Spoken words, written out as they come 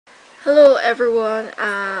Hello everyone,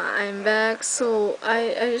 I'm back. So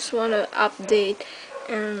I just want to update,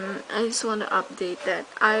 and I just want to update that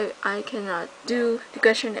I cannot do the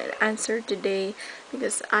question and answer today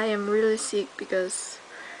because I am really sick because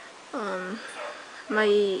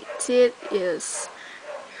my teeth is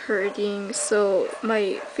hurting, so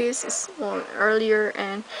my face is swollen earlier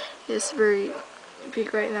and it's very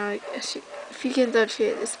big right now. If you can touch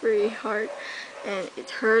it, it's very hard and it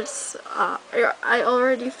hurts. I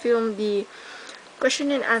already filmed the question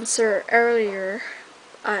and answer earlier.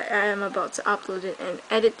 I am about to upload it and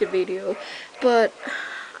edit the video, but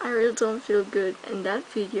I really don't feel good in that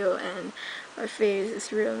video, and my face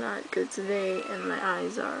is really not good today, and my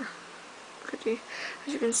eyes are pretty,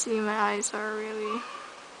 as you can see, my eyes are really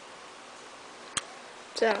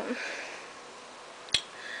down.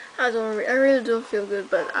 I really don't feel good,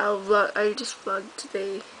 but I just vlogged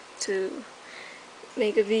today to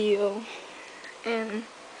make a video, and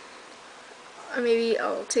maybe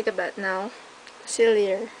I'll take a bath now. See you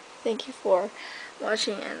later. Thank you for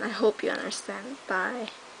watching, and I hope you understand. Bye.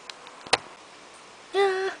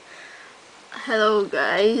 Yeah. Hello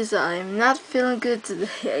guys, I'm not feeling good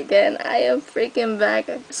today again. I am freaking back.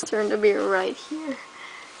 I just turned the mirror right here,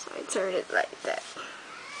 so I turned it like that.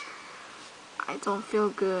 I don't feel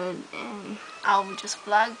good, and I'll just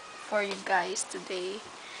vlog for you guys today,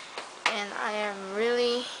 and I am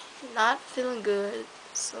really not feeling good,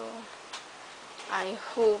 so I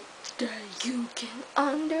hope that you can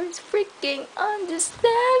freaking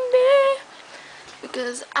understand me,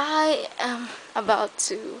 because I am about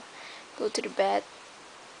to go to the bed.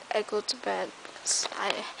 I go to bed because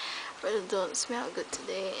I really don't smell good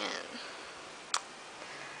today,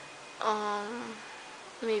 and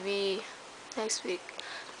maybe next week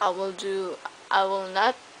I will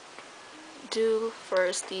not do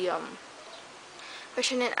first the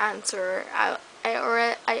question and answer. I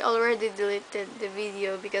already deleted the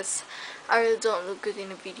video because I really don't look good in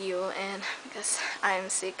the video, and because I am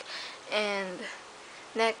sick. And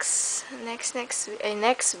next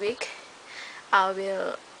week I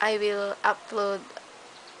will upload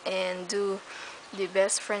and do the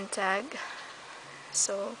best friend tag,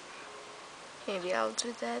 so maybe I'll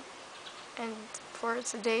do that. And for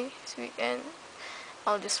today, this weekend,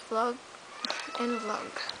 I'll just vlog and vlog.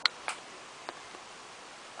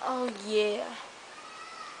 Oh yeah.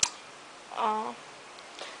 I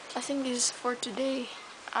think this is for today.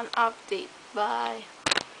 An update. Bye.